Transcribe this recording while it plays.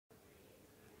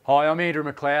Hi, I'm Andrew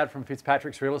McLeod from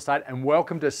Fitzpatricks Real Estate and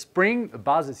welcome to Spring. The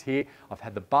buzz is here. I've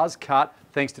had the buzz cut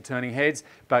thanks to Turning Heads,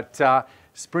 but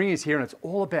spring is here and it's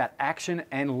all about action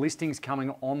and listings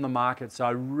coming on the market.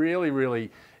 So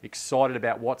really excited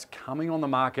about what's coming on the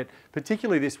market,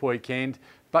 particularly this weekend.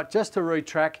 But just to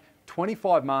retrack,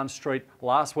 25 Marn Street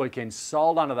last weekend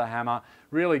sold under the hammer.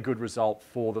 Really good result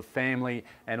for the family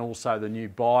and also the new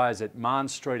buyers at Marn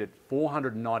Street at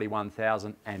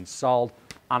 $491,000 and sold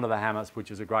under the hammers,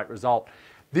 which is a great result.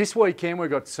 This weekend we've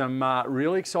got some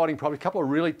really exciting property, a couple of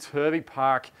really Turvey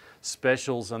Park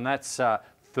specials, and that's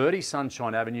 30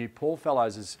 Sunshine Avenue. Paul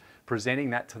Fellows is presenting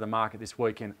that to the market this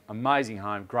weekend. Amazing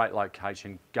home, great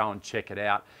location, go and check it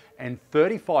out. And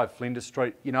 35 Flinders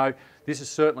Street, you know, this is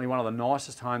certainly one of the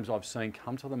nicest homes I've seen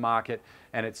come to the market,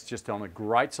 and it's just on a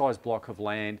great sized block of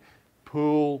land,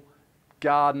 pool,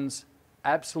 gardens,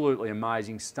 absolutely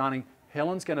amazing, stunning.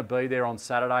 Helen's going to be there on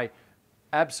Saturday.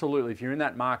 Absolutely, if you're in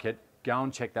that market, go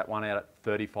and check that one out at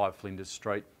 35 Flinders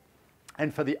Street.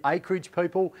 And for the acreage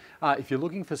people, if you're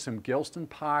looking for some Gelston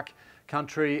Park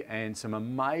country and some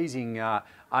amazing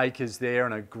acres there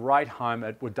and a great home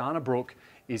at Wadana Brook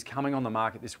is coming on the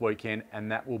market this weekend,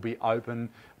 and that will be open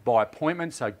by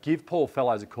appointment. So give Paul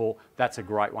Fellows a call. That's a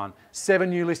great one. 7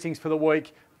 new listings for the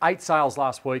week, 8 sales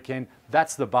last weekend.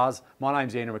 That's the buzz. My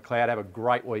name's Andrew McLeod. Have a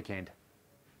great weekend.